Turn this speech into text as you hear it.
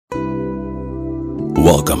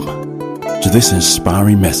Welcome to this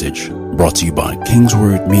inspiring message brought to you by King's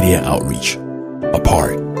Word Media Outreach, a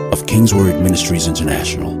part of King's Word Ministries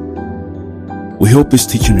International. We hope this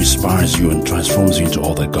teaching inspires you and transforms you into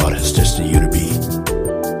all that God has destined you to be.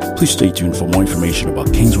 Please stay tuned for more information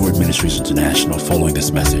about King's Word Ministries International following this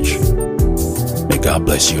message. May God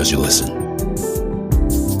bless you as you listen.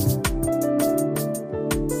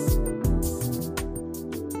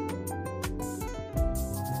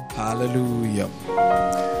 Hallelujah.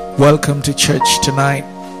 Welcome to church tonight.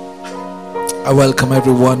 I welcome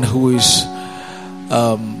everyone who is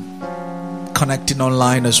connecting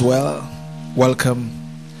online as well. Welcome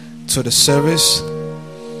to the service.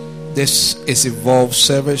 This is Evolve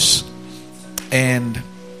service, and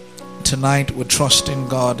tonight we're trusting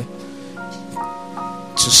God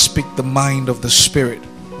to speak the mind of the Spirit.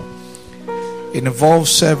 In Evolve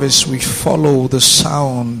service, we follow the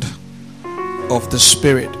sound of the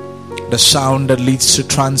Spirit, the sound that leads to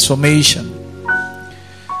transformation.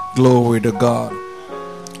 Glory to God.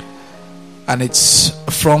 And it's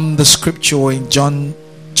from the scripture in John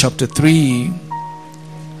chapter 3.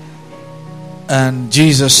 And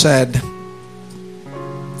Jesus said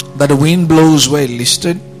that the wind blows where it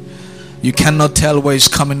listed. You cannot tell where it's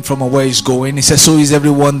coming from or where it's going. He says, so is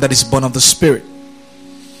everyone that is born of the Spirit.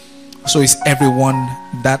 So is everyone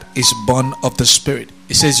that is born of the Spirit.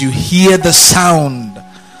 He says, you hear the sound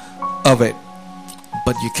of it,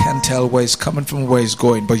 but you can't tell where it's coming from, where it's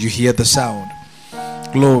going, but you hear the sound.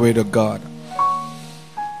 Glory to God.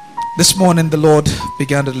 This morning the Lord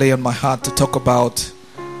began to lay on my heart to talk about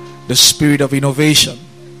the spirit of innovation,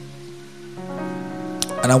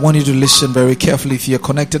 and I want you to listen very carefully. If you're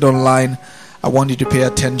connected online, I want you to pay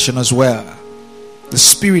attention as well. The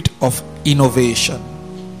spirit of innovation.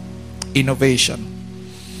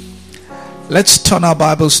 Let's turn our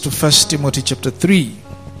Bibles to 1 Timothy chapter 3.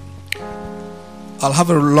 I'll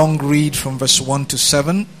have a long read from verse 1 to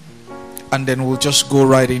 7, and then we'll just go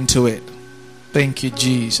right into it. Thank you,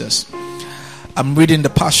 Jesus. I'm reading the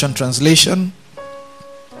Passion Translation.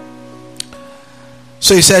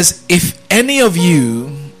 So it says, if any of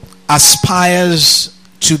you aspires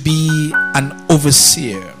to be an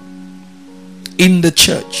overseer in the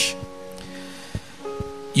church,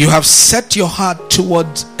 you have set your heart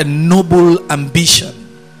towards a noble ambition.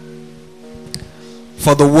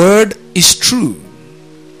 For the word is true.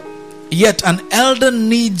 Yet an elder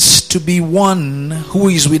needs to be one who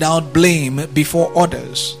is without blame before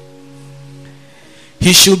others.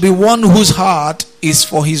 He should be one whose heart is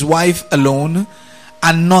for his wife alone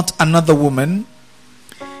and not another woman.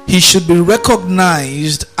 He should be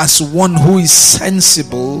recognized as one who is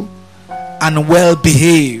sensible and well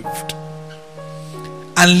behaved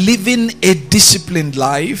and living a disciplined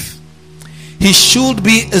life. He should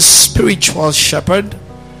be a spiritual shepherd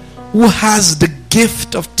who has the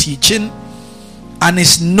gift of teaching and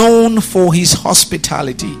is known for his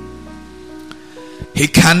hospitality. He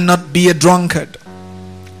cannot be a drunkard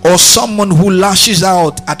or someone who lashes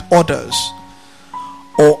out at others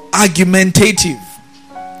or argumentative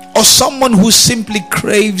or someone who simply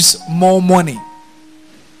craves more money,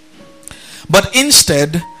 but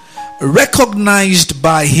instead recognized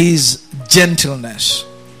by his gentleness.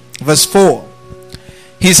 Verse 4.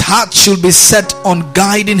 His heart should be set on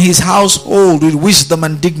guiding his household with wisdom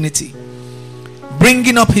and dignity,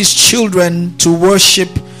 bringing up his children to worship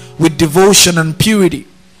with devotion and purity.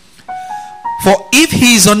 For if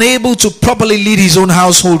he is unable to properly lead his own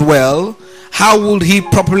household well, how would he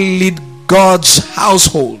properly lead God's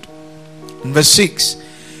household? In verse 6,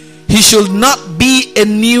 he should not be a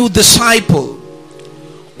new disciple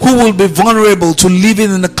who will be vulnerable to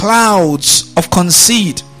living in the clouds of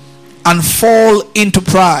conceit and fall into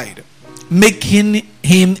pride, making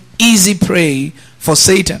him easy prey for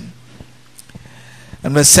Satan.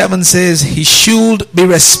 And verse 7 says, he should be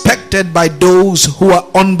respected by those who are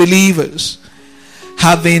unbelievers,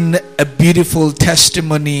 having a beautiful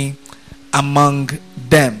testimony among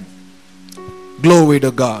them. Glory to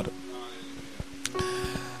God.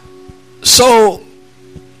 So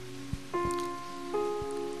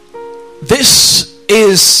this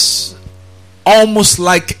is almost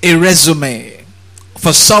like a resume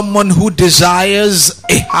for someone who desires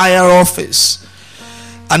a higher office.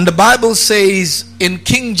 And the Bible says in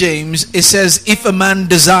King James, it says, if a man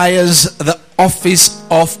desires the office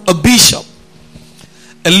of a bishop,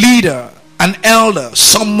 a leader, an elder,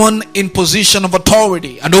 someone in position of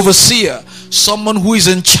authority, an overseer, someone who is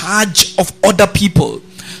in charge of other people,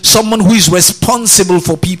 someone who is responsible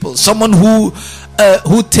for people, someone who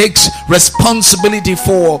takes responsibility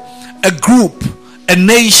for a group, a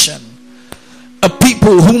nation, a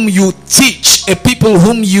people whom you teach, a people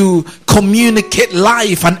whom you communicate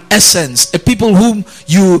life and essence, a people whom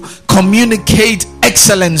you communicate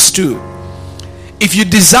excellence to. If you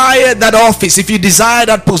desire that office, if you desire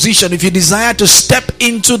that position, if you desire to step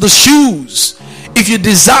into the shoes, if you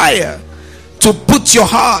desire to put your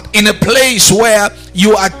heart in a place where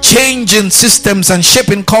you are changing systems and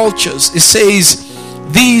shaping cultures, it says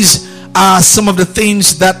these are some of the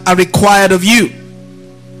things that are required of you.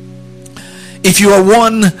 If you are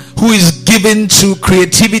one who is given to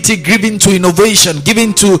creativity, given to innovation,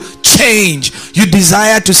 given to change, you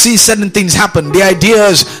desire to see certain things happen. The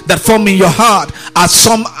ideas that form in your heart are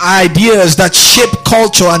some ideas that shape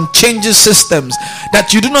culture and changes systems.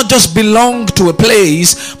 That you do not just belong to a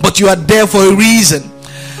place, but you are there for a reason.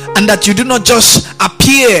 And that you do not just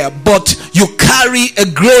appear, but you carry a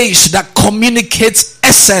grace that communicates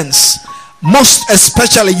essence. Most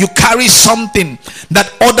especially, you carry something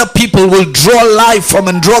that other people will draw life from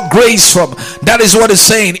and draw grace from. That is what it's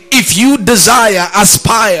saying. If you desire,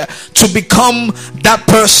 aspire to become that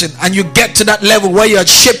person, and you get to that level where you're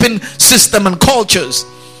shaping system and cultures,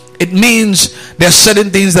 it means there are certain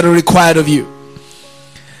things that are required of you.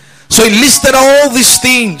 So he listed all these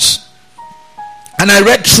things, and I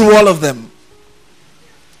read through all of them,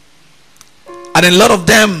 and a lot of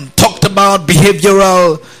them talked about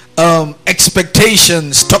behavioral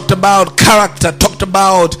expectations, talked about character, talked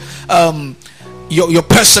about your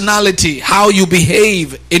personality, how you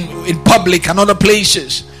behave in public and other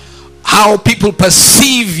places, how people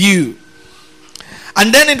perceive you.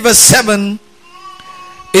 And then in verse 7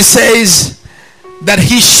 it says that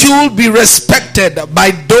he should be respected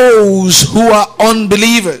by those who are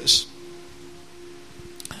unbelievers.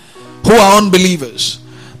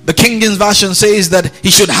 The King James Version says that he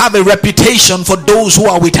should have a reputation for those who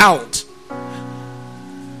are without.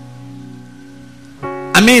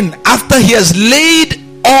 I mean, after he has laid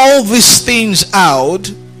all these things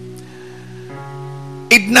out,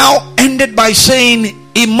 it now ended by saying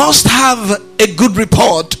he must have a good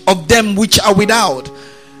report of them which are without.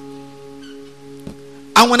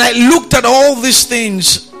 And when I looked at all these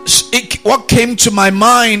things, what came to my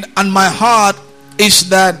mind and my heart is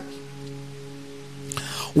that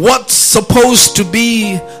what's supposed to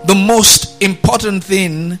be the most important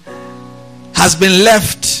thing has been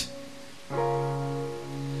left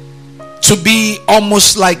to be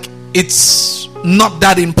almost like it's not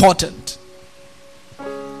that important.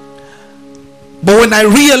 But when I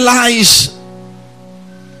realize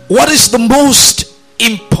what is the most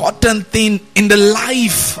important thing in the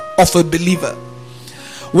life of a believer,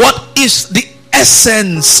 what is the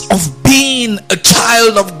essence of being a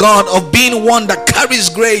child of God, of being one that carries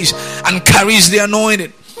grace and carries the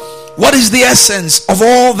anointing, what is the essence of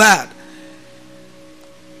all that?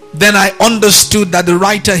 Then I understood that the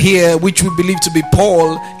writer here, which we believe to be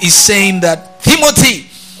Paul, is saying that Timothy,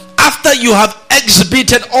 after you have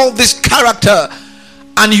exhibited all this character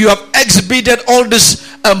and you have exhibited all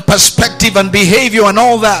this perspective and behavior and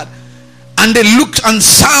all that, and they look and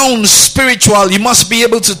sound spiritual, you must be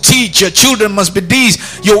able to teach, your children must be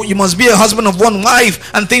these, you must be a husband of one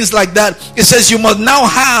wife and things like that. It says you must now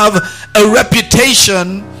have a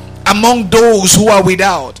reputation among those who are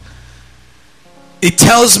without. It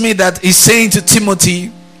tells me that he's saying to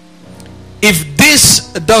Timothy, if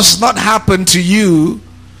this does not happen to you,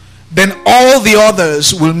 then all the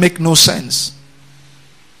others will make no sense.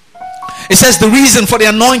 It says the reason for the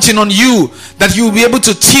anointing on you, that you will be able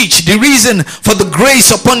to teach, the reason for the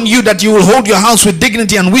grace upon you that you will hold your house with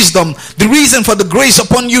dignity and wisdom, the reason for the grace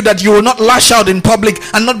upon you that you will not lash out in public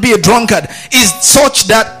and not be a drunkard, is such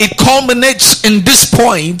that it culminates in this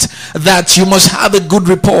point that you must have a good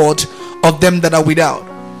report of them that are without.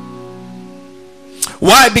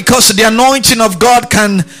 Why? Because the anointing of God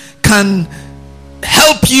can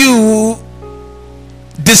help you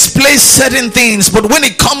display certain things, but when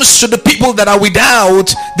it comes to the people that are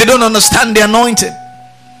without, they don't understand the anointing.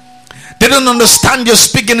 They don't understand your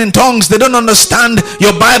speaking in tongues. They don't understand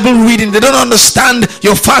your Bible reading. They don't understand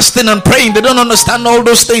your fasting and praying. They don't understand all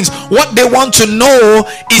those things. What they want to know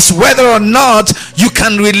is whether or not you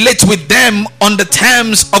can relate with them on the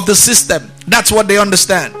terms of the system. That's what they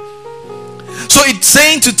understand. So it's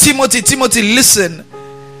saying to Timothy, listen,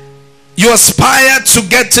 you aspire to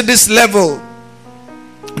get to this level.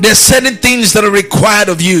 There are certain things that are required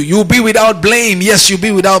of you. You'll be without blame. Yes, you'll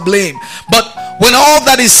be without blame. But when all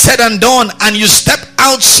that is said and done, and you step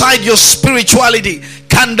outside your spirituality,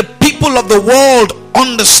 can the people of the world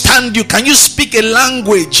understand you? Can you speak a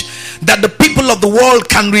language that the people of the world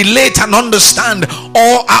can relate and understand?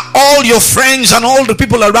 Or are all your friends and all the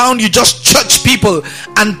people around you just church people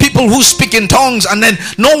and people who speak in tongues, and then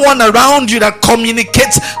no one around you that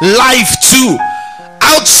communicates life to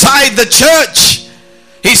outside the church?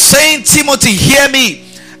 He's saying, Timothy, hear me.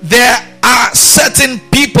 There are certain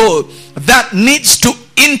people that needs to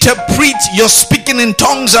interpret your speaking in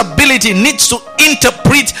tongues ability, needs to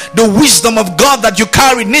interpret the wisdom of God that you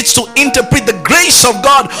carry, needs to interpret the grace of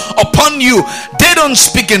God upon you. They don't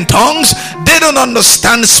speak in tongues, they don't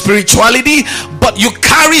understand spirituality, but you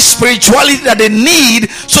carry spirituality that they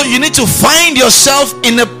need. So you need to find yourself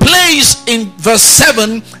in a place in verse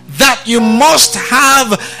 7 that you must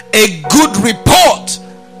have a good report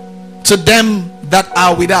to them that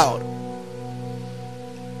are without.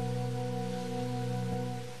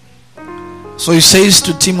 So he says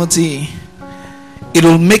to Timothy, it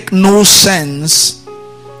will make no sense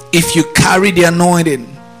if you carry the anointing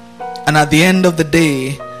and at the end of the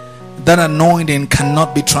day that anointing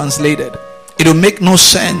cannot be translated. It will make no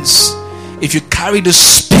sense if you carry the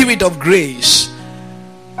spirit of grace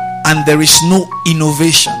and there is no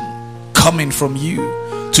innovation coming from you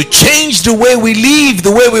to change the way we live,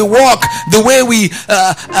 the way we walk, the way we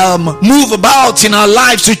move about in our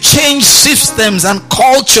lives, to change systems and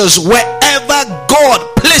cultures wherever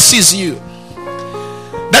God places you.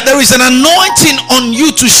 That there is an anointing on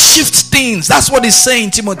you to shift things. That's what he's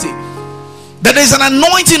saying, Timothy. That there is an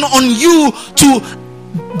anointing on you to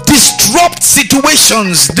disrupt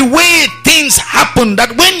situations, the way things happen.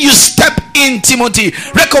 That when you step in, Timothy,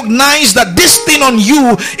 recognize that this thing on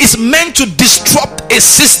you is meant to disrupt a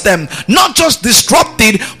system. Not just disrupt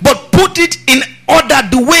it, but put it in order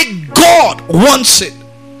the way God wants it.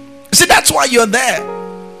 See, that's why you're there.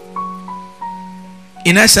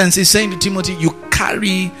 In essence, he's saying to Timothy, you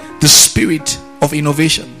carry the spirit of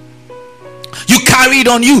innovation. You carry it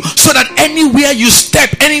on you so that anywhere you step,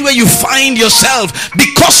 anywhere you find yourself,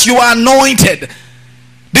 because you are anointed,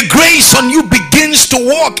 the grace on you begins to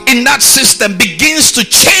walk in that system, begins to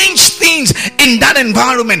change things in that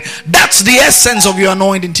environment. That's the essence of your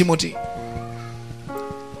anointing, Timothy.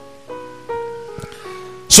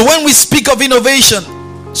 So when we speak of innovation,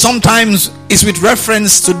 sometimes it's with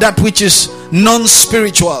reference to that which is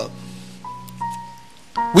non-spiritual.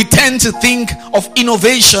 We tend to think of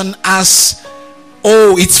innovation as,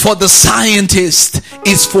 oh, it's for the scientists,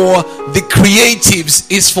 it's for the creatives,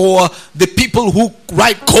 it's for the people who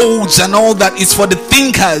write codes and all that, it's for the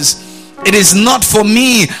thinkers. It is not for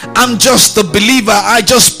me. I'm just a believer. I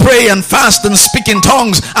just pray and fast and speak in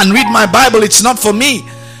tongues and read my Bible. It's not for me.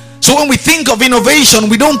 So when we think of innovation,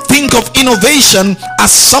 we don't think of innovation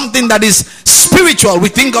as something that is spiritual. We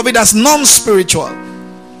think of it as non-spiritual.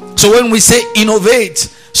 So when we say innovate,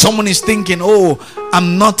 someone is thinking, oh,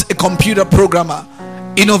 I'm not a computer programmer.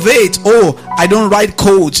 Innovate, oh, I don't write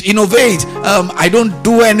codes. Innovate, I don't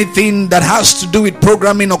do anything that has to do with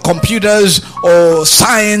programming or computers or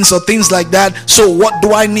science or things like that. So what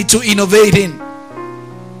do I need to innovate in?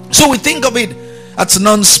 So we think of it as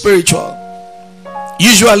non-spiritual.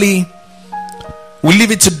 Usually we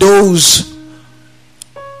leave it to those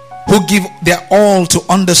who give their all to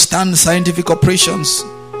understand scientific operations,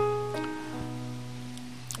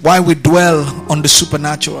 while we dwell on the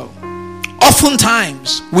supernatural.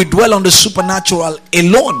 Oftentimes we dwell on the supernatural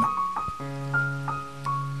alone.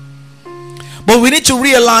 But we need to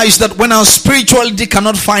realize that when our spirituality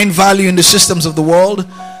cannot find value in the systems of the world,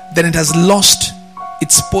 then it has lost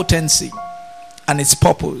its potency and its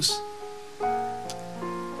purpose.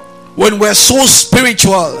 When we're so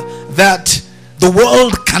spiritual that the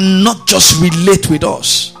world cannot just relate with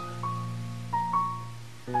us,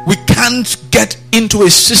 we can't get into a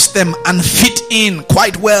system and fit in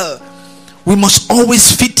quite well. We must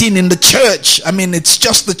always fit in the church. I mean, it's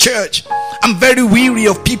just the church. I'm very weary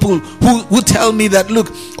of people who tell me that, look,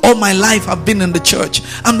 all my life I've been in the church.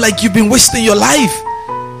 I'm like, you've been wasting your life.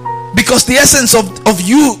 Because the essence of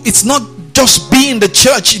you, it's not just being in the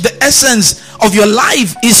church. The essence of your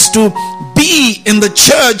life is to be in the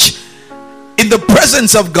church, in the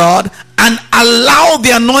presence of God, and allow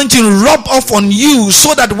the anointing rub off on you,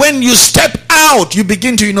 so that when you step out, you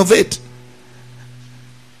begin to innovate.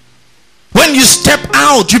 When you step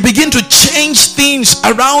out, you begin to change things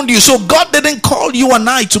around you. So God didn't call you and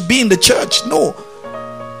I to be in the church. No.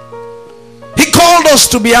 He called us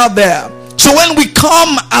to be out there. So when we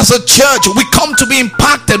come as a church, we come to be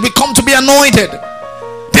impacted. We come to be anointed.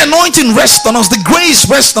 The anointing rests on us. The grace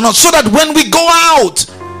rests on us. So that when we go out,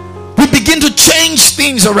 we begin to change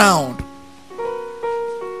things around.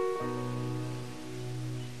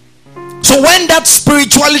 So when that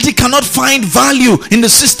spirituality cannot find value in the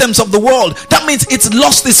systems of the world, that means it's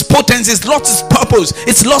lost its potency, it's lost its purpose,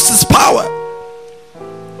 it's lost its power.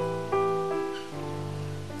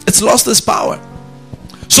 It's lost its power.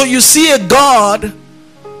 So you see a God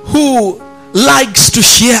who likes to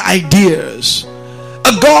share ideas,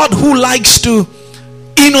 a God who likes to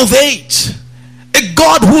innovate, a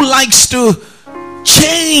God who likes to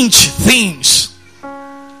change things,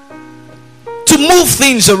 to move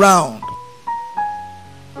things around.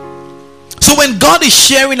 So when God is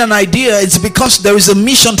sharing an idea, it's because there is a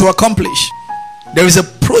mission to accomplish, there is a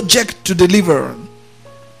project to deliver.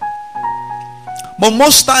 But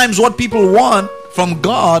most times what people want from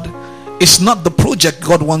God is not the project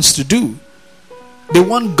God wants to do. They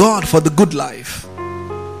want God for the good life.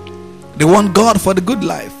 They want God for the good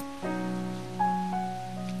life.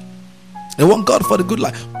 They want God for the good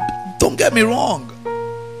life. Don't get me wrong.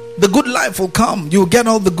 The good life will come. You'll get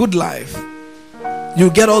all the good life.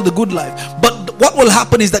 You'll get all the good life. But what will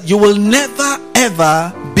happen is that you will never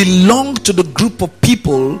ever belong to the group of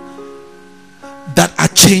people that are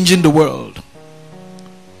changing the world.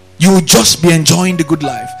 You will just be enjoying the good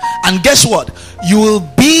life. And guess what? You will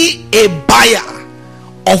be a buyer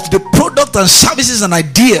of the product and services and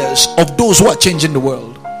ideas of those who are changing the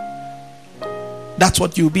world. That's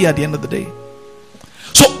what you'll be at the end of the day.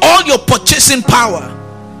 So all your purchasing power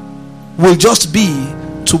will just be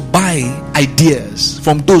to buy ideas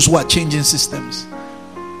from those who are changing systems.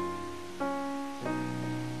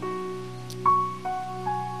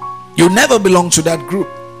 You never belong to that group.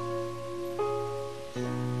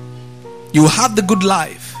 You have the good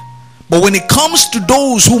life, but when it comes to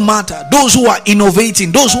those who matter, those who are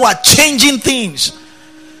innovating, those who are changing things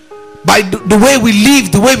by the way we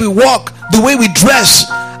live, the way we walk, the way we dress,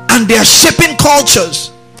 and they are shaping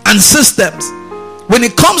cultures and systems, when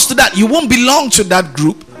it comes to that, you won't belong to that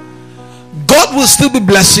group. God will still be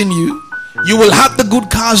blessing you. You will have the good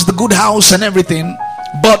cars, the good house and everything,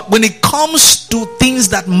 but when it comes to things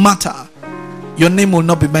that matter, your name will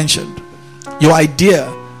not be mentioned. Your idea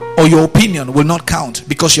or your opinion will not count,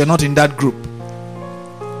 because you're not in that group,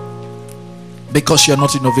 because you're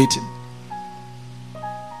not innovating.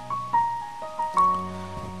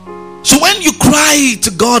 So when you cry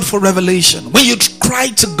to God for revelation, when you cry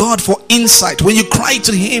to God for insight, when you cry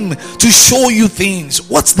to Him to show you things,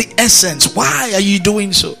 what's the essence? Why are you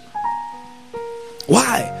doing so?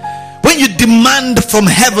 Why? When you demand from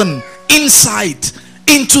heaven insight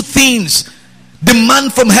into things,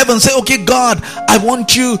 demand from heaven, say, okay God, I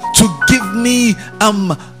want you to give me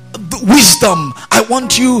wisdom. I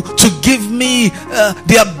want you to give me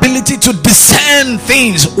the ability to discern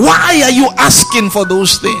things. Why are you asking for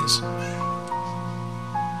those things?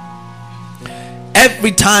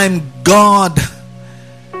 Every time God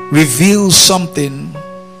reveals something,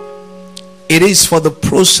 it is for the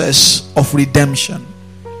process of redemption.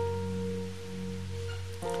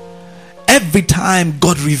 Every time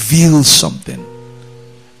God reveals something,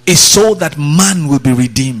 is so that man will be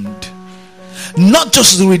redeemed. Not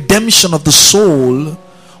just the redemption of the soul,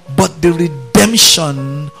 but the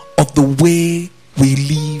redemption of the way we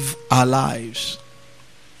live our lives.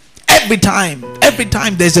 Every time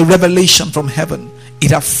there's a revelation from heaven,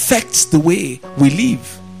 it affects the way we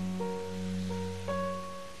live.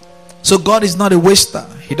 So God is not a waster.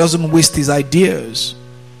 He doesn't waste His ideas.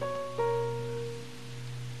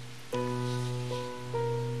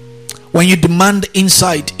 When you demand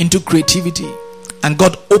insight into creativity and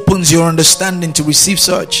God opens your understanding to receive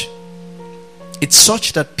such, it's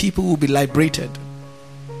such that people will be liberated,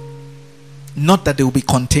 not that they will be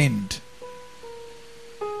contained.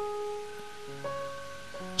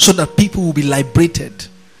 So that people will be liberated,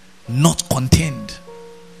 not contained.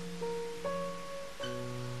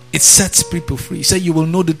 It sets people free. He said you will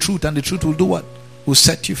know the truth, and the truth will do what? Will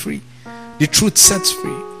set you free. The truth sets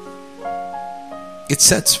free. It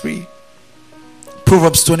sets free.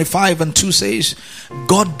 Proverbs 25:2 says,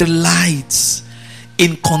 God delights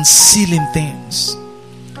in concealing things.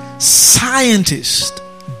 Scientists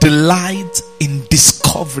delight in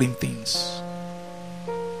discovering things.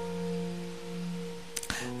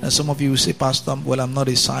 And some of you will say, Pastor, well, I'm not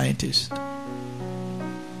a scientist.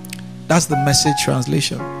 That's the Message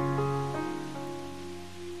translation.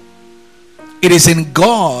 It is in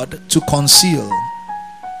God to conceal,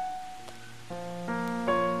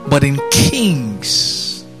 but in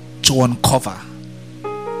kings to uncover.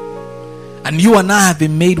 And you and I have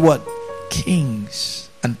been made what? Kings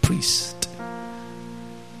and priests.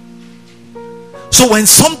 So when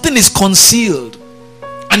something is concealed,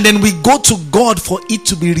 and then we go to God for it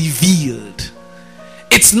to be revealed,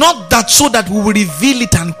 It's not that so that we will reveal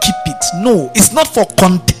it and keep it. No, it's not for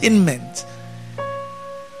containment.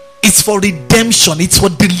 It's for redemption. It's for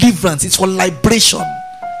deliverance. It's for liberation.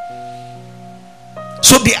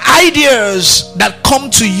 So the ideas that come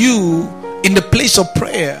to you in the place of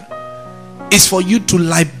prayer is for you to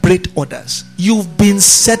liberate others. You've been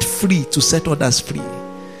set free to set others free.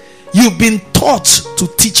 You've been taught to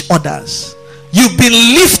teach others. You've been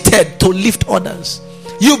lifted to lift others.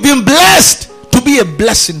 You've been blessed to be a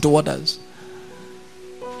blessing to others.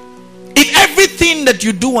 If everything that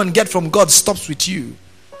you do and get from God stops with you,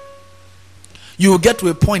 you will get to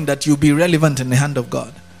a point that you'll be relevant in the hand of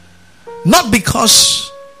God. Not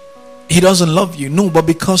because He doesn't love you, no, but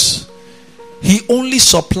because He only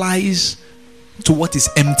supplies to what is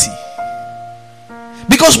empty.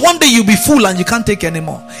 Because one day you'll be full and you can't take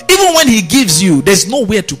anymore. Even when He gives you, there's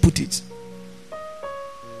nowhere to put it.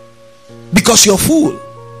 Because you're full.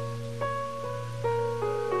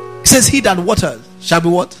 It says, he that waters shall be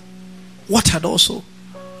what? Watered also.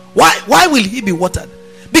 Why will he be watered?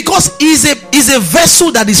 Because he's a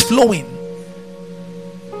vessel that is flowing.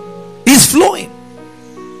 He's flowing.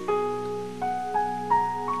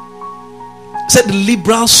 It said the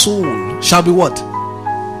liberal soul shall be what?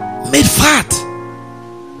 Made fat.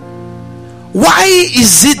 Why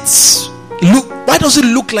does it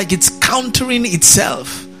look like it's countering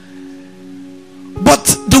itself? But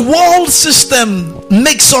the world system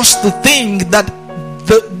makes us to think that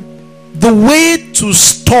the way to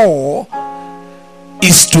store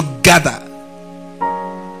is to gather.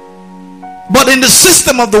 But in the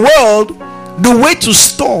system of the world, the way to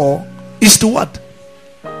store is to what?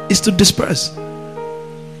 Is to disperse.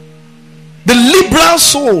 The liberal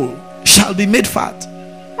soul shall be made fat.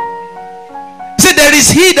 See, there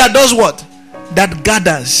is he that does what? That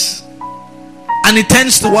gathers. And it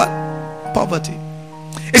tends to what? Poverty.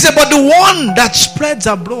 He said, but the one that spreads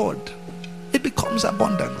abroad, it becomes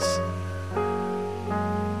abundance.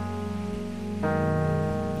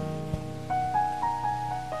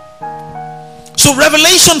 So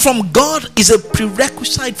revelation from God is a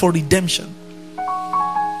prerequisite for redemption.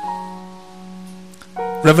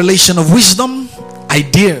 Revelation of wisdom,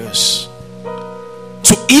 ideas,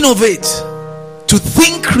 to innovate, to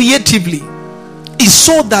think creatively, is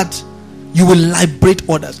so that you will liberate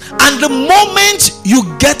others. And the moment you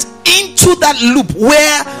get into that loop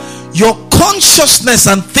where your consciousness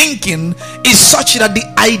and thinking is such that the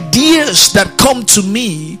ideas that come to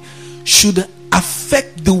me should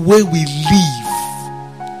affect the way we live,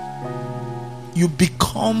 you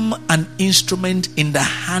become an instrument in the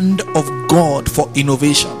hand of God for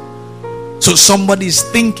innovation. So somebody is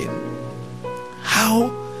thinking, how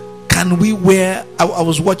can we wear? I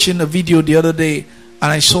was watching a video the other day and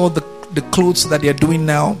I saw the clothes that they're doing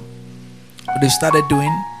now. They started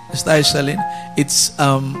selling. It's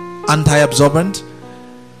anti-absorbent.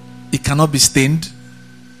 It cannot be stained.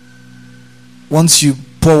 Once you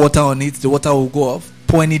pour water on it, the water will go off.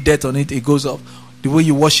 Pour any dirt on it, it goes off. The way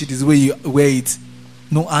you wash it is the way you wear it.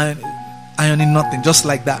 No ironing, nothing, just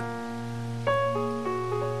like that.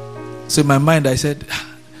 So in my mind I said,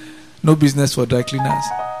 no business for dry cleaners.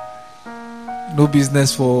 No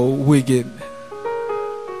business for who again?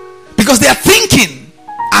 Because they are thinking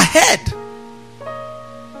ahead.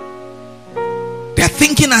 They are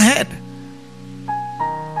thinking ahead.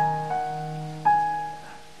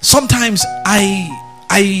 Sometimes I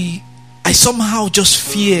somehow just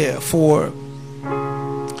fear for,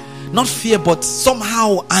 not fear, but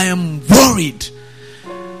somehow I am worried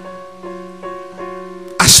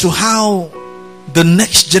as to how the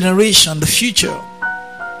next generation, the future,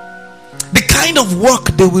 the kind of work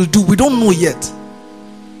they will do, we don't know yet.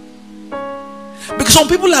 Because some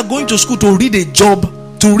people are going to school to read a job,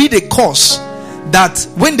 to read a course that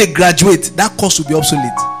when they graduate, that course will be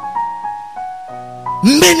obsolete.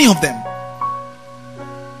 Many of them.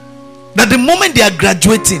 That the moment they are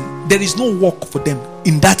graduating, there is no work for them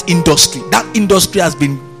in that industry. That industry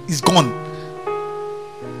is gone.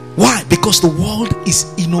 Why? Because the world is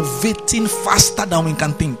innovating faster than we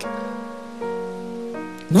can think.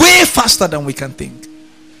 Way faster than we can think.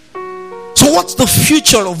 So what's the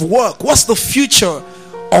future of work? What's the future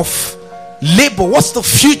of labor? What's the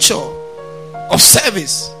future of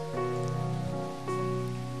service?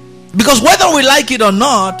 Because whether we like it or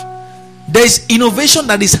not, there is innovation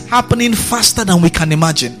that is happening faster than we can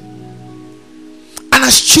imagine. And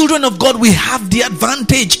as children of God, we have the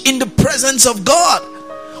advantage in the presence of God.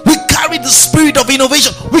 We carry the spirit of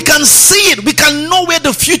innovation. We can see it. We can know where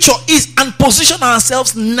the future is and position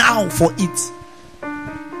ourselves now for it.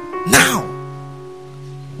 Now.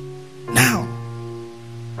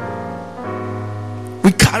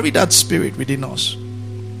 We carry that spirit within us.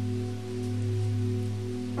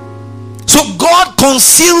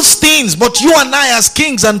 conceals things, but you and I as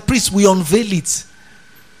kings and priests, we unveil it.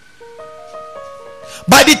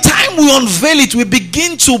 By the time we unveil it, we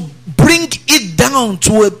begin to bring it down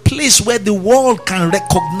to a place where the world can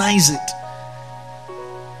recognize it.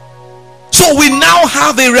 So we now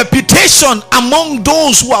have a reputation among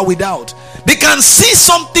those who are without. They can see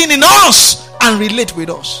something in us and relate with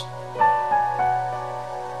us.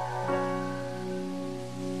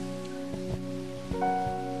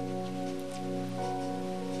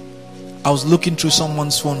 I was looking through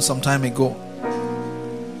someone's phone some time ago,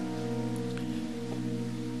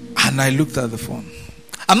 and I looked at the phone.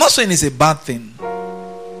 I'm not saying it's a bad thing,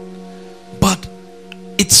 but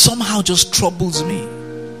it somehow just troubles me.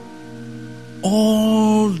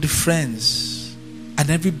 All the friends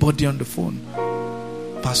and everybody on the phone,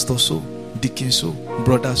 pastor so, deacon so,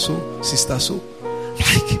 brother so, sister so.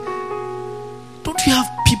 Like, don't you have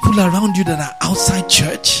people around you that are outside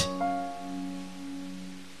church?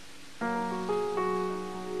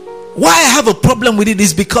 Why I have a problem with it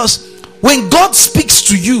is because when God speaks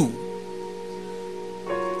to you,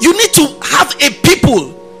 you need to have a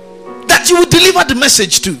people that you will deliver the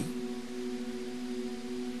message to.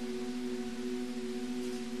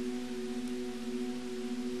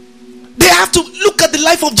 They have to look at the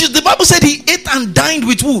life of Jesus. The Bible said he ate and dined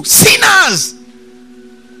with who? Sinners.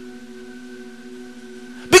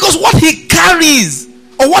 Because what he carries,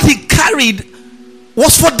 or what he carried,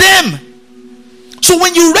 was for them. So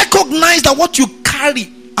when you recognize that what you carry,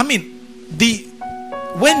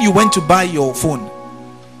 when you went to buy your phone,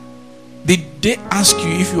 did they ask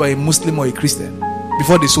you if you are a Muslim or a Christian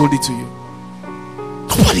before they sold it to you?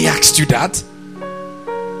 Nobody asked you that.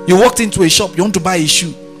 You walked into a shop, you want to buy a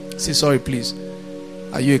shoe. Say, sorry please,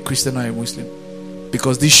 are you a Christian or a Muslim?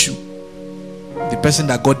 Because this shoe, the person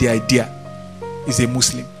that got the idea is a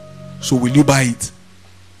Muslim. So will you buy it?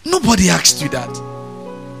 Nobody asked you that.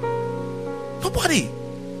 Nobody.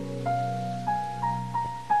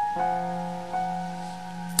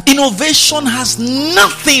 Innovation has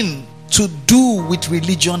nothing to do with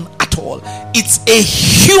religion at all. It's a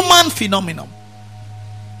human phenomenon.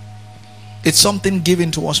 It's something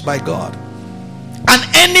given to us by God.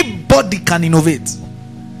 And anybody can innovate.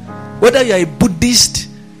 Whether you are a Buddhist,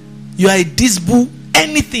 you are a Disbu,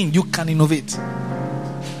 anything, you can innovate.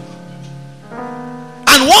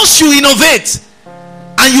 And once you innovate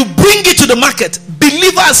and you bring it to the market,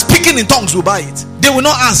 believers speaking in tongues will buy it. They will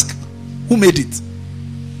not ask who made it.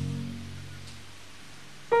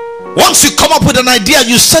 Once you come up with an idea,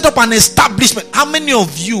 you set up an establishment. How many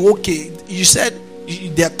of you, okay, you said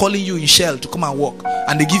they are calling you in Shell to come and work,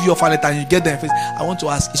 and they give you a offer letter and you get there and face, I want to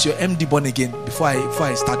ask, is your MD born again before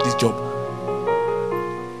I start this job?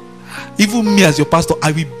 Even me as your pastor,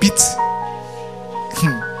 I will beat.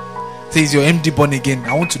 Say, is your MD born again?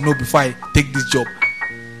 I want to know before I take this job.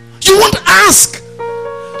 You won't ask.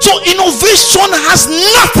 So innovation has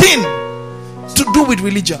nothing to do with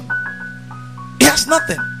religion. It has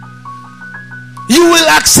nothing. You will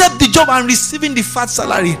accept the job and receiving the fat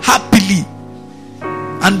salary happily,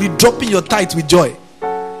 and be dropping your tithe with joy,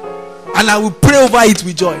 and I will pray over it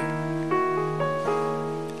with joy.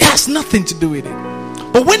 It has nothing to do with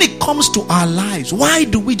it. But when it comes to our lives, why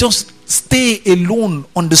do we just stay alone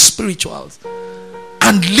on the spirituals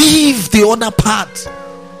and leave the other part,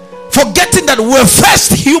 forgetting that we're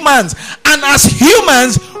first humans, and as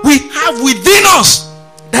humans we have within us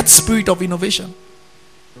that spirit of innovation?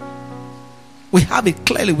 We have it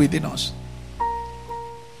clearly within us.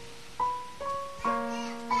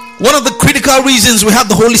 One of the critical reasons we have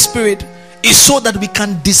the Holy Spirit is so that we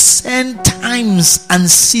can discern times and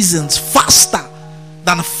seasons faster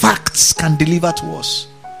than facts can deliver to us.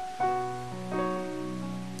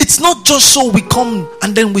 It's not just so we come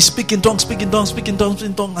and then we speak in tongues,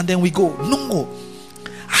 and then we go. No.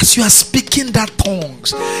 As you are speaking that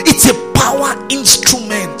tongues, it's a power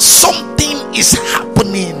instrument. Something is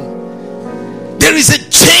happening. There is a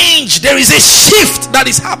change, there is a shift that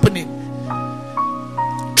is happening.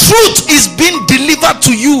 Truth is being delivered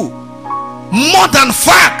to you more than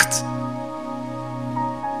fact.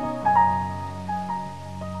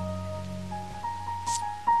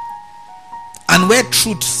 And where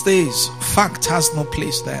truth stays, fact has no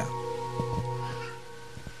place there.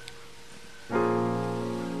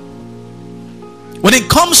 When it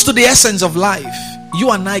comes to the essence of life, you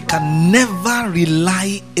and I can never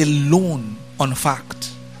rely alone on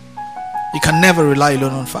fact. You can never rely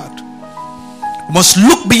alone on fact. You must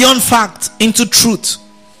look beyond fact into truth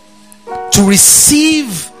to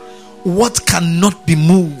receive what cannot be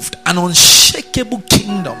moved, an unshakable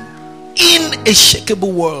kingdom in a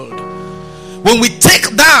shakeable world. When we take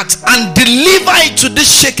that and deliver it to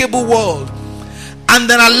this shakeable world, and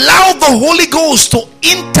then allow the Holy Ghost to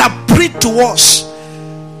interpret to us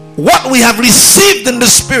what we have received in the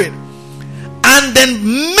Spirit, and then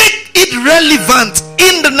make it relevant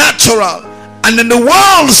in the natural, and then the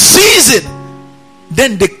world sees it,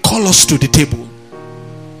 then they call us to the table.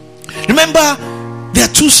 Remember, there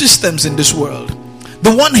are two systems in this world.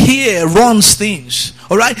 The one here runs things,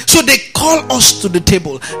 all right? So they call us to the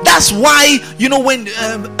table. That's why, you know, when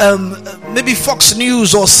maybe Fox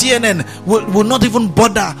News or CNN will not even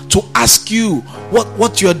bother to ask you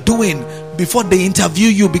what you're doing before they interview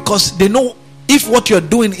you, because they know if what you're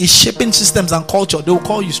doing is shaping systems and culture, they will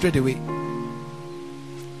call you straight away.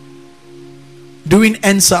 During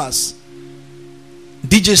NSAS,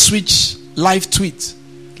 DJ Switch live tweet,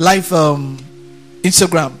 live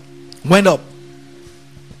Instagram went up.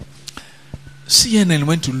 CNN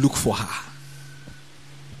went to look for her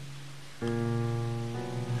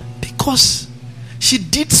because she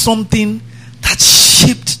did something that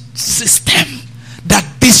shaped system, that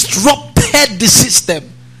disrupted the system.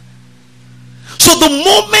 So the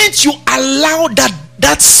moment you allow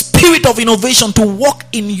that spirit of innovation to work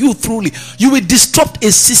in you truly, you will disrupt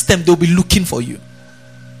a system. They'll be looking for you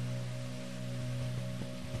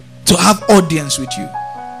to have audience with you.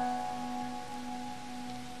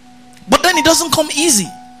 But then it doesn't come easy.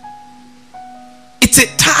 It's a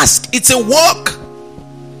task. It's a work.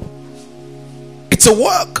 It's a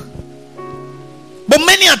work. But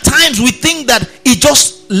many a times we think that it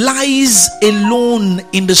just lies alone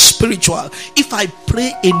in the spiritual. If I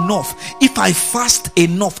pray enough, if I fast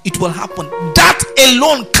enough, it will happen. That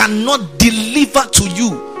alone cannot deliver to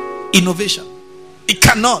you innovation. It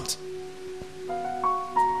cannot.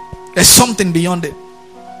 There's something beyond it.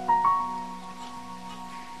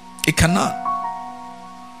 It cannot.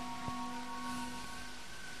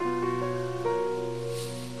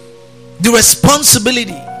 The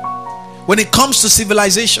responsibility when it comes to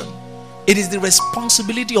civilization, it is the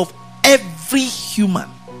responsibility of every human.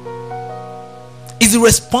 It's the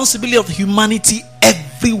responsibility of humanity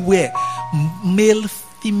everywhere. Male,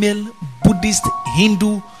 female, Buddhist,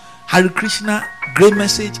 Hindu, Hare Krishna, Great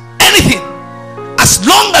Message, anything. As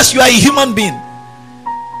long as you are a human being,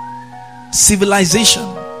 civilization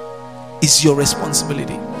is your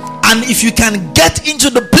responsibility. And if you can get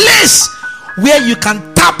into the place where you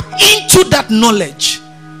can tap into that knowledge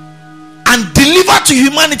and deliver to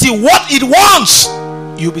humanity what it wants,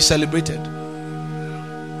 you'll be celebrated.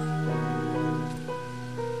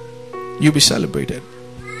 You'll be celebrated.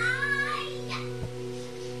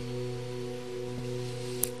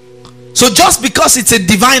 So just because it's a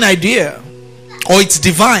divine idea or it's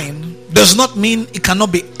divine does not mean it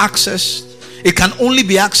cannot be accessed. It can only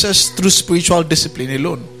be accessed through spiritual discipline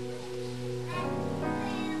alone.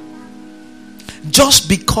 Just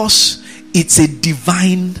because it's a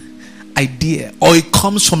divine idea or it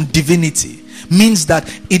comes from divinity means that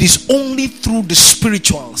it is only through the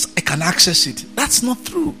spirituals I can access it. That's not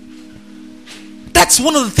true. That's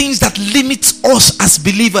one of the things that limits us as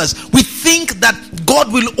believers. We think that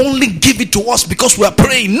God will only give it to us because we are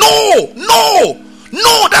praying. No,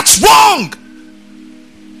 that's wrong.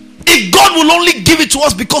 If God will only give it to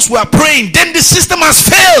us because we are praying, then the system has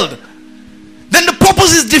failed. Then the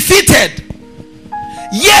purpose is defeated.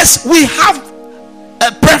 Yes, we have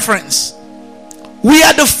a preference. We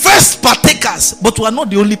are the first partakers, but we are not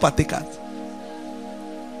the only partakers.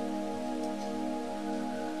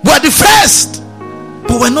 We are the first,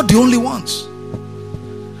 but we're not the only ones.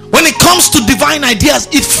 When it comes to divine ideas,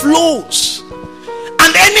 it flows.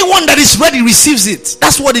 And anyone that is ready receives it.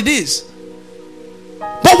 That's what it is.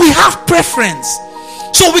 But we have preference.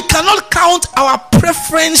 So we cannot count our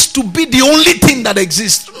preference to be the only thing that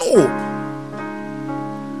exists. No.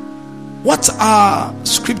 What's our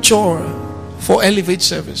scripture for Elevate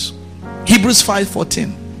service? Hebrews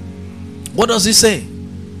 5:14. What does it say?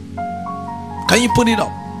 Can you put it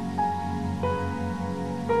up?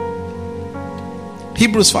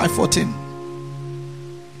 Hebrews 5:14.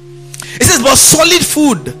 It says, but solid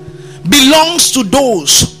food belongs to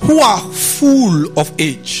those who are full of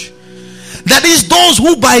age. That is, those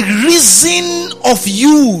who by reason of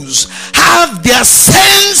use have their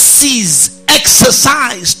senses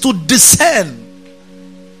exercised to discern.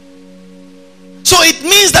 So it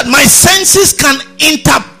means that my senses can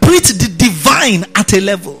interpret the divine at a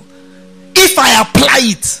level if I apply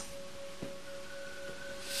it.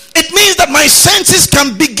 It means that my senses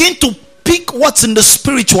can begin to pick what's in the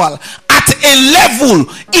spiritual at a level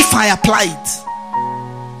if I apply it.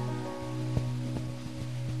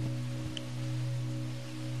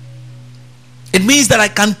 It means that I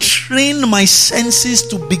can train my senses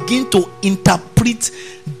to begin to interpret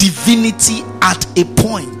divinity at a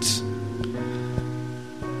point.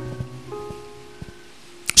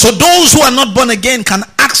 So those who are not born again can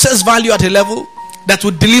access value at a level that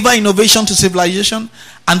will deliver innovation to civilization,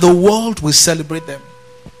 and the world will celebrate them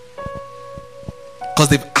because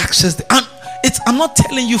they've accessed it. And I'm not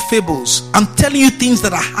telling you fables. I'm telling you things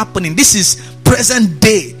that are happening. This is present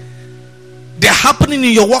day. They're happening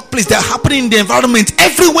in your workplace. They're happening in the environment,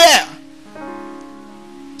 everywhere.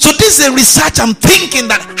 So this is a research. I'm thinking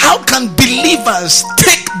that how can believers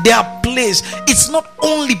take their place? It's not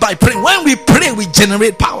only by praying. When we pray, we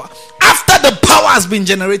generate power. After the power has been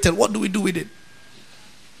generated, what do we do with it?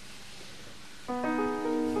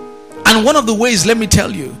 And one of the ways, let me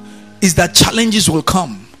tell you, is that challenges will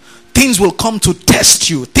come. Things will come to test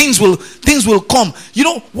you. Things will come. You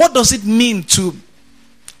know, what does it mean to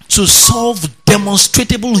solve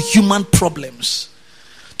demonstrable human problems?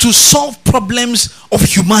 To solve problems of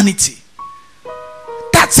humanity.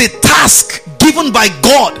 That's a task given by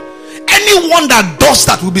God. Anyone that does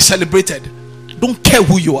that will be celebrated. Don't care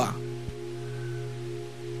who you are.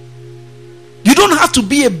 You don't have to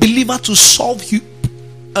be a believer to solve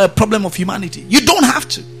a problem of humanity. You don't have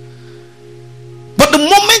to. But the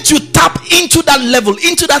moment you tap into that level,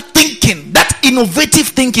 into that thinking, that innovative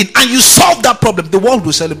thinking, and you solve that problem, the world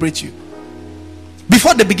will celebrate you.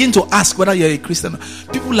 Before they begin to ask whether you're a Christian,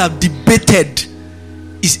 people have debated,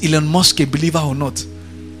 is Elon Musk a believer or not?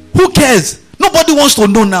 Who cares? Nobody wants to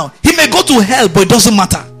know now. He may go to hell, but it doesn't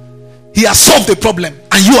matter. He has solved the problem,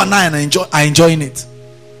 and you and I are enjoying it.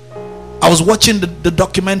 I was watching the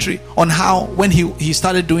documentary on how when he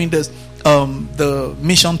started doing this, the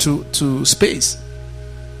mission to space.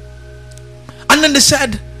 And then they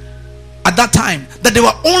said at that time that there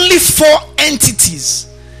were only 4 entities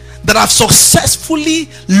that have successfully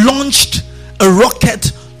launched a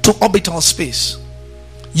rocket to orbital space: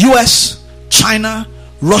 US, China,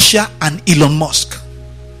 Russia, and Elon Musk.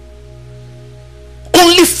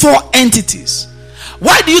 Only 4 entities.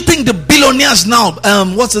 Why do you think the billionaires now,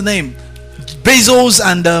 what's the name, Bezos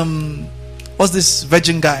and what's this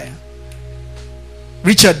Virgin guy,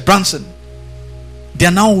 Richard Branson, they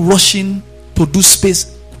are now rushing to do space?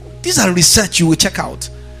 These are research you will check out.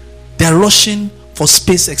 They are rushing for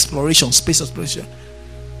space exploration.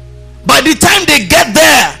 By the time they get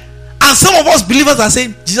there, and some of us believers are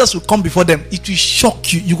saying Jesus will come before them, it will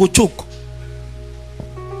shock you. You go choke.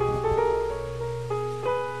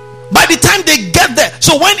 By the time they get there,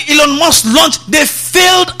 so when Elon Musk launched, they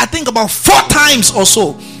failed, I think, about 4 times or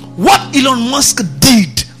so. What Elon Musk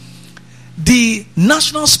did, the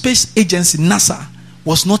National Space Agency, NASA,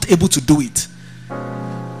 was not able to do it.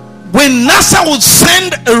 When NASA would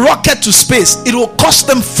send a rocket to space, it will cost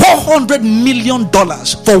them $400 million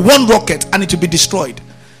for one rocket, and it will be destroyed.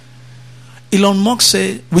 Elon Musk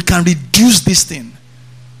said, we can reduce this thing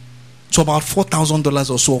to about $4,000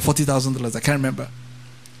 or so, or $40,000, I can't remember,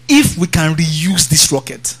 if we can reuse this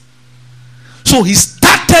rocket. So he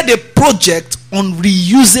started a project on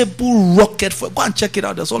reusable rocket. Go and check it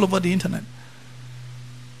out. That's all over the internet.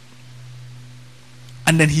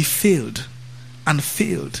 And then he failed and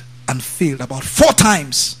failed and failed about 4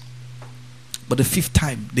 times. But the 5th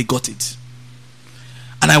time they got it.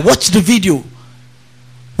 And I watched the video.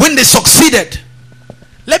 When they succeeded,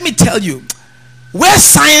 let me tell you, where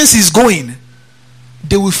science is going,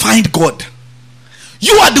 they will find God.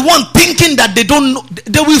 You are the one thinking that they don't know.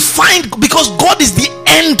 They will find, because God is the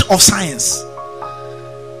end of science.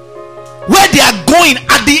 Where they are going,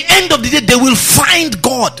 at the end of the day, they will find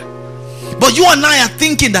God. But you and I are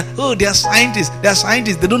thinking that, oh, they are scientists,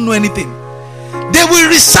 they don't know anything. They will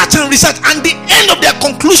research, and the end of their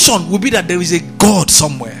conclusion will be that there is a God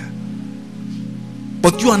somewhere.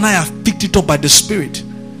 But you and I have picked it up by the Spirit,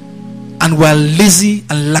 and we are lazy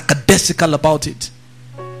and lackadaisical about it.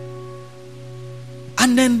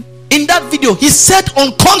 And then in that video, he said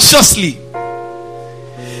unconsciously,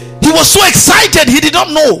 he was so excited he did not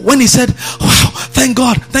know when he said, wow, thank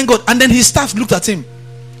God. And then his staff looked at him,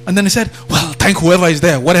 and then he said, well, thank whoever is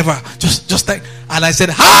there, whatever, just thank. And I said,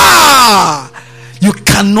 you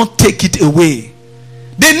cannot take it away.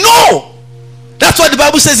 They know. That's what the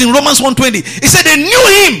Bible says in Romans 1:20. It said they knew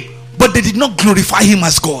him, but they did not glorify him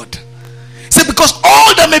as God. It said because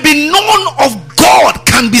all that may be known of God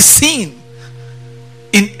can be seen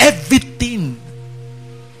in everything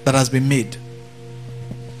that has been made.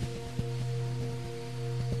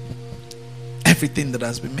 Everything that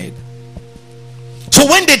has been made. So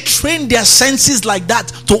when they train their senses like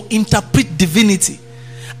that to interpret divinity,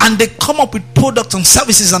 and they come up with products and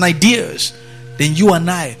services and ideas, then you and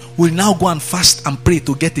I will now go and fast and pray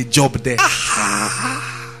to get a job there. Haba.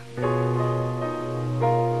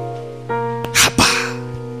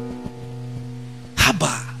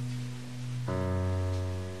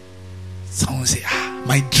 Someone say,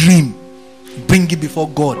 my dream, bring it before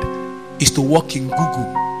God, is to walk in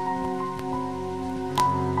Google.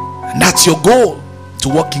 And that's your goal, to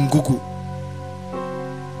walk in Google.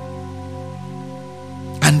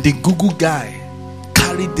 And the Google guy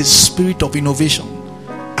carried the spirit of innovation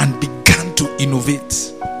and began to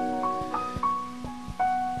innovate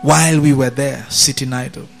while we were there sitting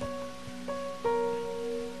idle.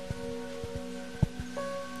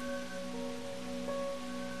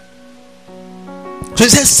 So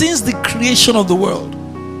it says, since the creation of the world,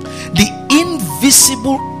 the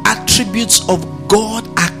invisible attributes of God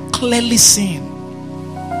are clearly seen,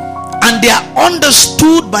 and they are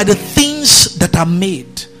understood by the things that are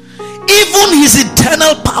made, even his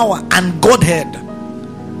eternal power and Godhead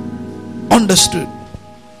understood.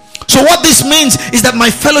 So what this means is that my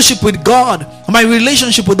fellowship with God, my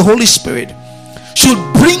relationship with the Holy Spirit, should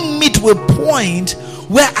bring me to a point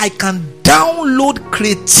where I can download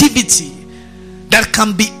creativity that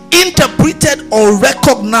can be interpreted or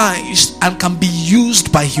recognized and can be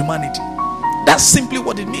used by humanity. That's simply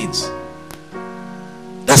what it means.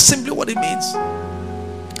 That's simply what it means.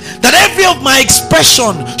 That every of my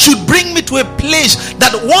expression should bring me to a place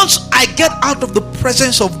that once I get out of the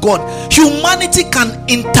presence of God, humanity can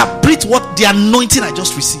interpret what the anointing I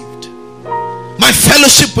just received. My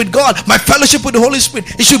fellowship with God, my fellowship with the Holy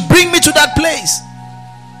Spirit, it should bring me to that place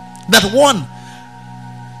that one,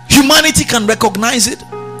 humanity can recognize it.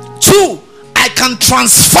 Two, I can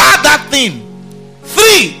transfer that thing.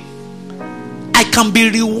 Three, I can be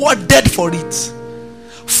rewarded for it.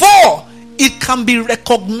 Four, it can be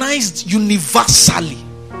recognized universally.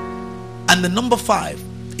 And the number five,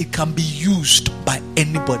 it can be used by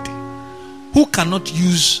anybody. Who cannot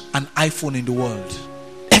use an iPhone in the world?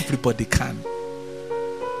 Everybody can.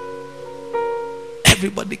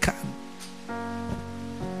 Everybody can.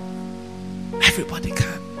 Everybody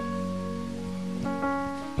can.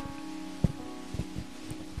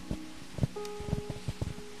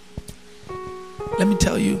 Let me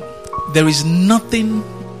tell you, there is nothing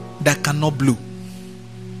that cannot blow.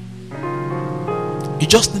 You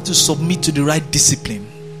just need to submit to the right discipline.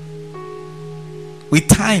 With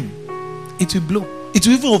time, it will blow. It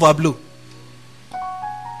will even overblow.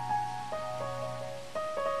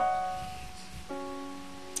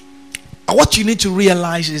 And what you need to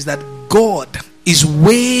realize is that God is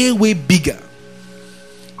way, way bigger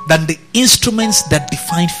than the instruments that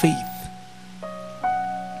define faith.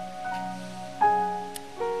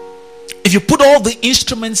 If you put all the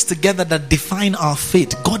instruments together that define our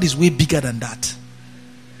faith, God is way bigger than that.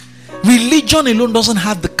 Religion alone doesn't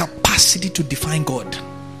have the capacity to define God.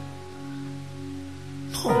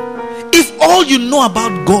 No. If all you know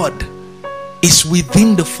about God is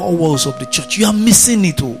within the four walls of the church, you are missing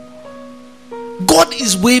it all. God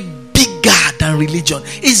is way bigger than religion.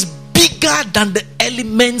 Is bigger than the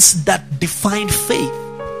elements that define faith.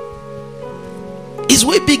 Is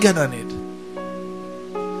way bigger than it.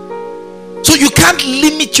 So you can't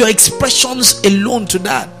limit your expressions alone to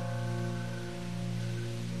that.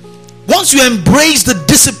 Once you embrace the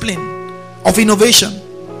discipline of innovation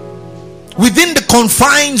within the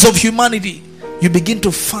confines of humanity, you begin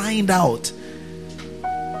to find out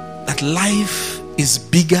that life is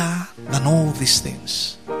bigger than all these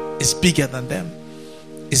things. It's bigger than them.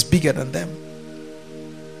 It's bigger than them.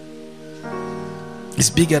 It's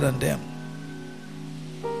bigger than them.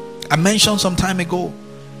 I mentioned some time ago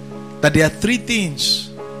that there are three things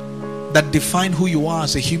that define who you are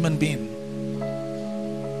as a human being.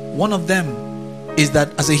 One of them is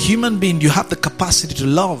that as a human being, you have the capacity to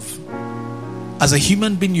love. As a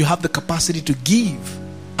human being, you have the capacity to give.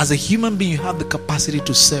 As a human being, you have the capacity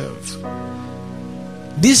to serve.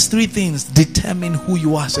 These three things determine who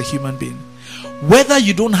you are as a human being. Whether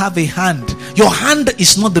you don't have a hand, your hand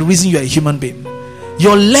is not the reason you are a human being.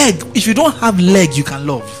 Your leg, if you don't have leg, you can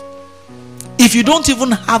love. If you don't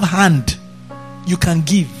even have hand, you can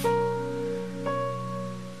give.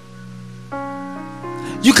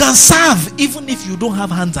 You can serve even if you don't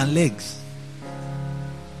have hands and legs.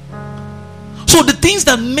 So the things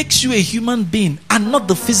that makes you a human being are not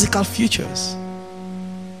the physical features.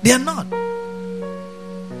 They are not.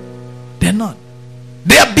 They're not.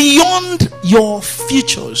 They are beyond your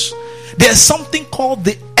features. There's something called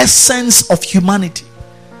the essence of humanity.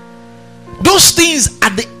 Those things are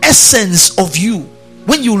the essence of you.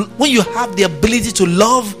 When you have the ability to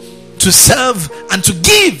love, to serve, and to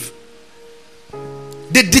give,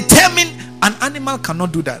 they determine. An animal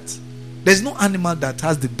cannot do that. There's no animal that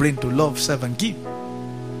has the brain to love, serve, and give.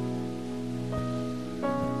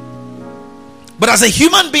 But as a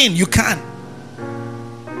human being, you can.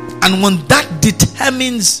 And when that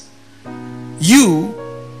determines you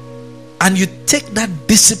and you take that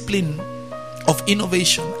discipline of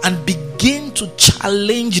innovation and begin to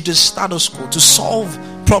challenge the status quo, to solve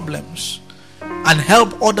problems and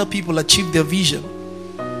help other people achieve their vision,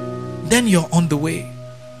 then you're on the way.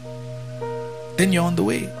 Then you're on the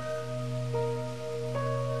way.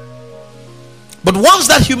 But once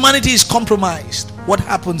that humanity is compromised, what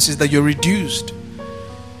happens is that you're reduced.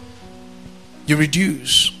 You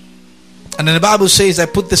reduce. And then the Bible says, I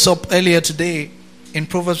put this up earlier today in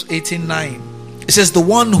Proverbs 18:9. It says, the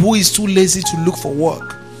one who is too lazy to look for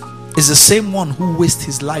work is the same one who wastes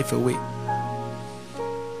his life away.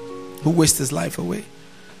 Who wastes his life away.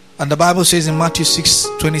 And the Bible says in Matthew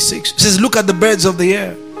 6:26, it says, look at the birds of the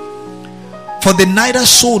air, for they neither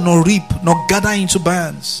sow nor reap nor gather into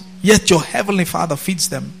barns, yet your heavenly Father feeds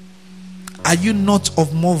them. Are you not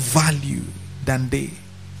of more value than they?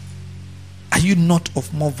 Are you not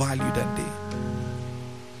of more value than they?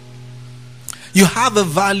 You have a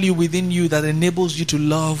value within you that enables you to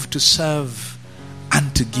love, to serve,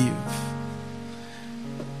 and to give.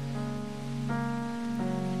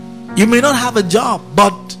 You may not have a job,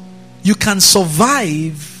 but you can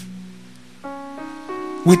survive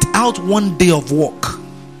without one day of work.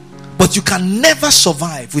 But you can never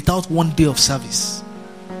survive without one day of service.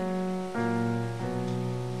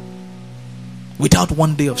 Without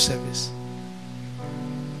one day of service.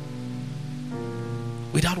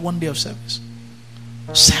 Without one day of service.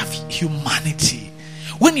 Serve humanity.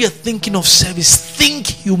 When you're thinking of service, think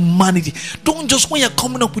humanity. Don't just, when you're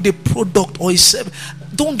coming up with a product or a service,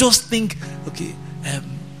 don't just think, okay,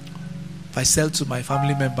 if I sell to my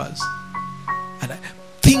family members, and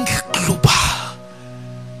think global,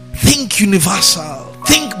 think universal,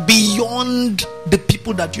 think beyond the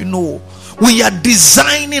people that you know. When you are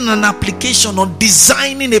designing an application or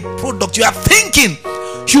designing a product, you are thinking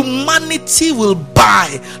humanity will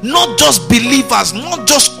buy, not just believers, not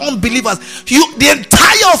just unbelievers, the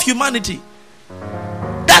entire of humanity.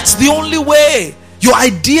 That's the only way your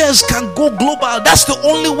ideas can go global. That's the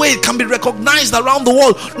only way it can be recognized around the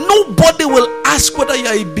world. Nobody will ask whether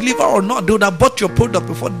you're a believer or not. They would have bought your product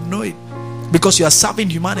before they know it, because you are serving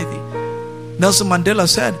humanity. Nelson Mandela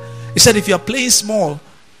said, he said, if you're playing small,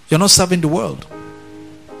 you're not serving the world.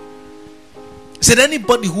 He said,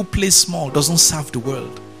 anybody who plays small doesn't serve the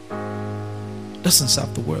world. Doesn't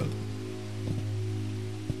serve the world.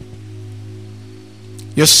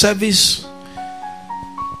 Your service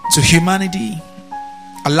to humanity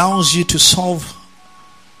allows you to solve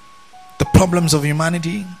the problems of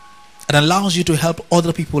humanity and allows you to help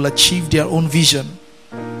other people achieve their own vision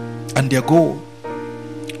and their goal.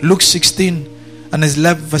 Luke 16 and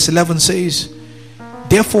verse 11 says,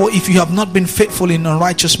 therefore, if you have not been faithful in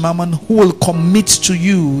unrighteous mammon, who will commit to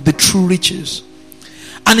you the true riches?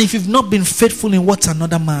 And if you've not been faithful in what's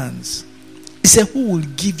another man's, he said, who will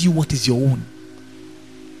give you what is your own?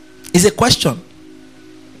 It's a question.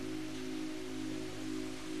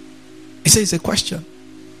 He says it's a question.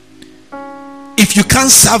 If you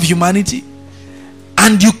can't serve humanity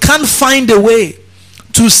and you can't find a way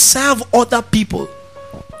to serve other people,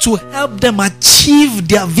 to help them achieve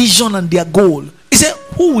their vision and their goal, he said,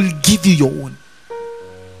 who will give you your own?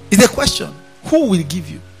 It's a question. Who will give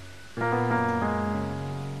you?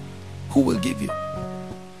 Who will give you?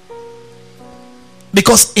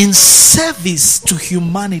 Because in service to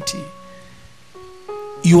humanity,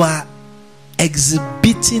 you are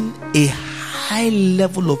exhibiting a high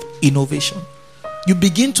level of innovation. You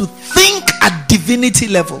begin to think at divinity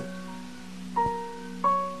level.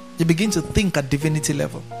 You begin to think at divinity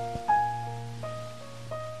level.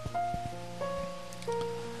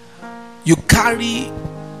 You carry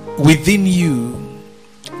within you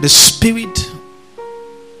the spirit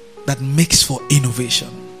that makes for innovation.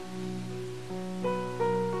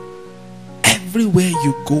 Everywhere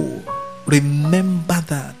you go, remember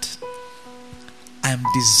that I am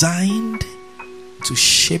designed to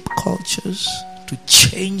shape cultures, to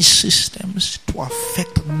change systems, to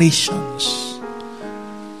affect nations.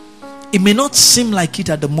 It may not seem like it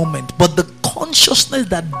at the moment, but the consciousness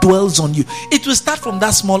that dwells on you, it will start from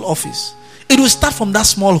that small office. It will start from that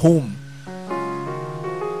small home.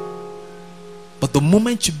 But the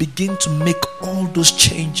moment you begin to make all those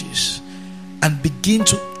changes and begin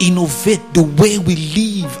to innovate the way we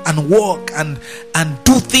live and work and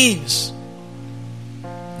do things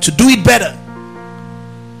to do it better,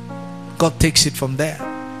 God takes it from there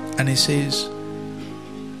and he says,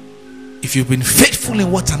 if you've been faithful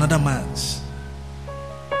in what's another man's,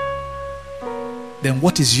 then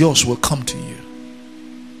what is yours will come to you.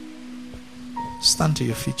 Stand to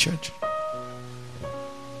your feet, church.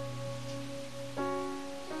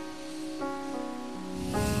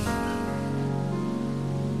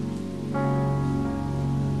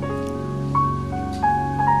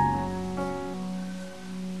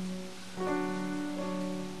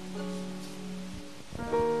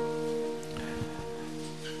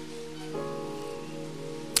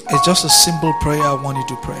 It's just a simple prayer I want you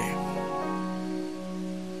to pray.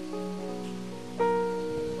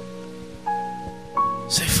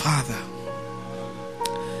 Say, Father,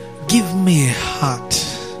 give me a heart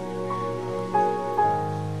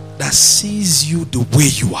that sees you the way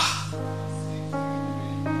you are.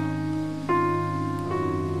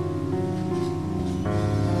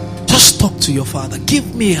 Just talk to your Father.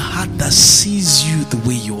 Give me a heart that sees you the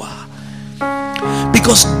way you are.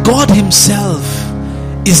 Because God Himself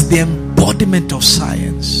is the embodiment of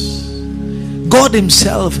science. God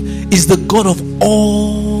Himself is the God of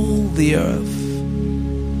all the earth.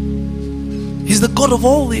 He's the God of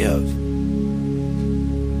all the earth.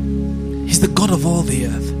 He's the God of all the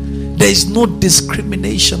earth. There is no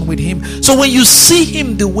discrimination with Him. So when you see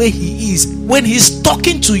Him the way He is, when He's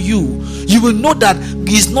talking to you, you will know that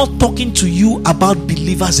He's not talking to you about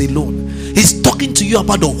believers alone. He's talking to you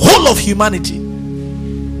about the whole of humanity.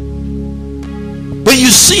 When you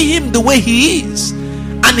see Him the way He is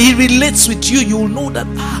and He relates with you, you will know that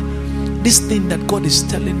this thing that God is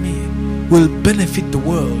telling me will benefit the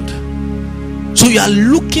world. So you are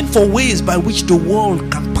looking for ways by which the world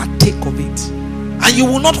can partake of it, and you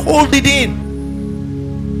will not hold it in.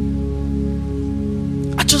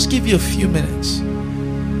 I just give you a few minutes.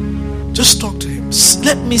 Just talk to Him.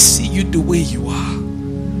 Let me see you the way you are.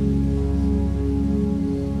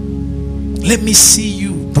 Let me see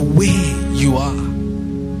you the way you are.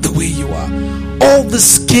 The way you are. All the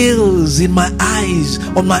scales in my eyes,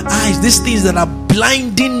 on my eyes, these things that are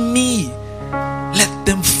blinding me, let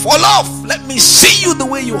them fall off. Let me see you the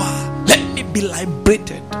way you are. Let me be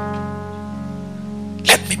liberated.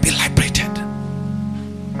 Let me be liberated.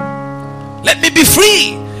 Let me be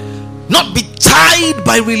free. Not be tied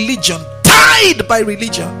by religion. Tied by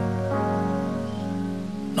religion.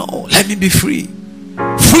 No, let me be free.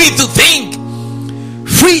 Free to think.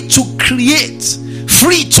 Free to create.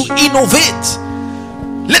 Free to innovate.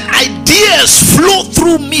 Let ideas flow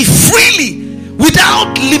through me freely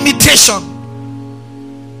without limitation.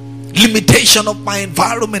 Limitation of my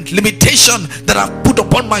environment, limitation that I've put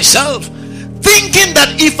upon myself, thinking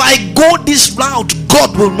that if I go this route,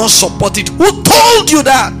 God will not support it. Who told you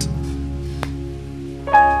that?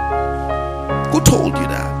 Who told you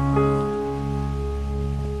that?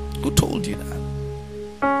 Who told you that?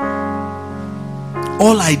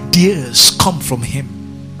 All ideas come from Him.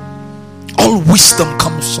 All wisdom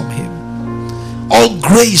comes from Him. All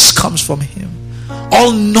grace comes from Him.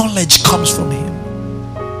 All knowledge comes from Him.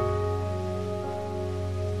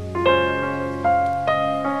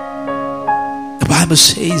 The Bible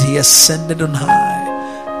says He ascended on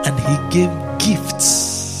high and He gave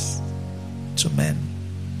gifts to men.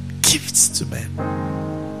 Gifts to men.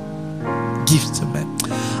 Gifts to men.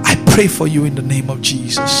 I pray for you in the name of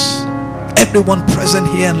Jesus. Everyone present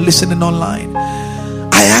here and listening online,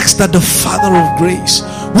 I ask that the Father of grace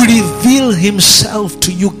will reveal Himself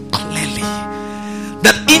to you clearly.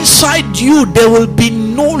 That inside you there will be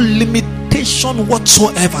no limitation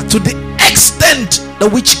whatsoever to the extent to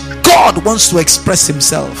which God wants to express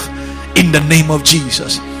Himself in the name of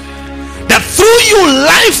Jesus. That through you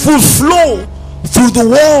life will flow through the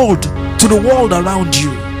world to the world around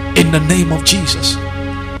you in the name of Jesus.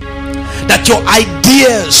 That your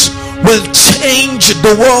ideas will change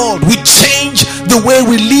the world, will change the way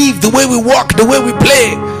we live, the way we walk, the way we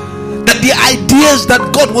play. That the ideas that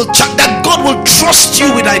God will trust you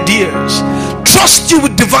with ideas, trust you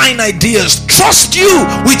with divine ideas, trust you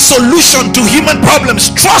with solution to human problems,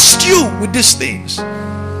 trust you with these things,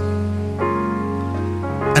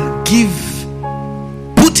 and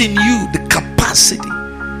put in you the capacity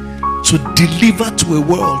to deliver to a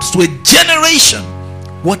world, to a generation,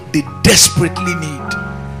 what they desperately need.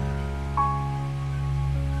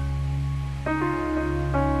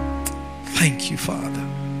 Thank you, Father.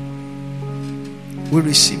 We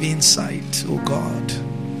receive insight, oh God.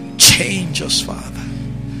 Change us, Father.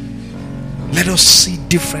 Let us see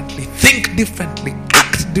differently, think differently,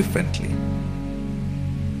 act differently.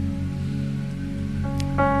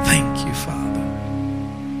 Thank you, Father.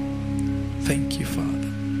 Thank you, Father.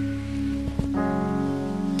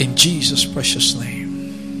 In Jesus' precious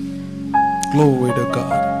name. Glory to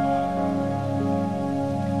God.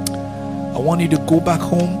 I want you to go back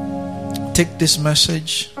home. Take this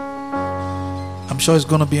message. I'm sure it's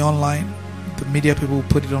going to be online. The media people will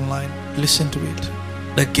put it online. Listen to it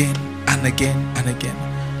again and again and again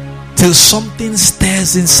till something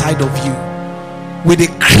stirs inside of you with a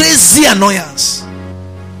crazy annoyance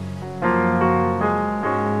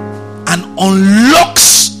and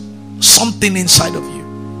unlocks something inside of you.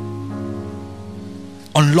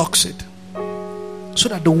 Unlocks it so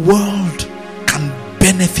that the world can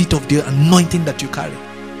benefit of the anointing that you carry.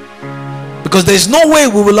 Because there is no way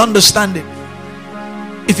we will understand it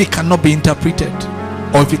if it cannot be interpreted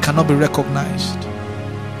or if it cannot be recognized.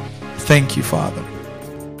 Thank you, Father.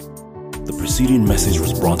 The preceding message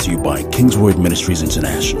was brought to you by King's Word Ministries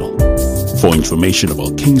International. For information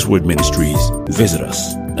about King's Word Ministries, visit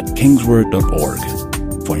us at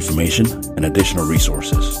kingsword.org for information and additional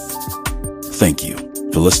resources. Thank you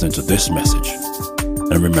for listening to this message.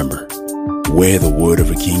 And remember, where the word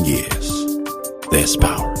of a king is, there's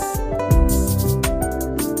power.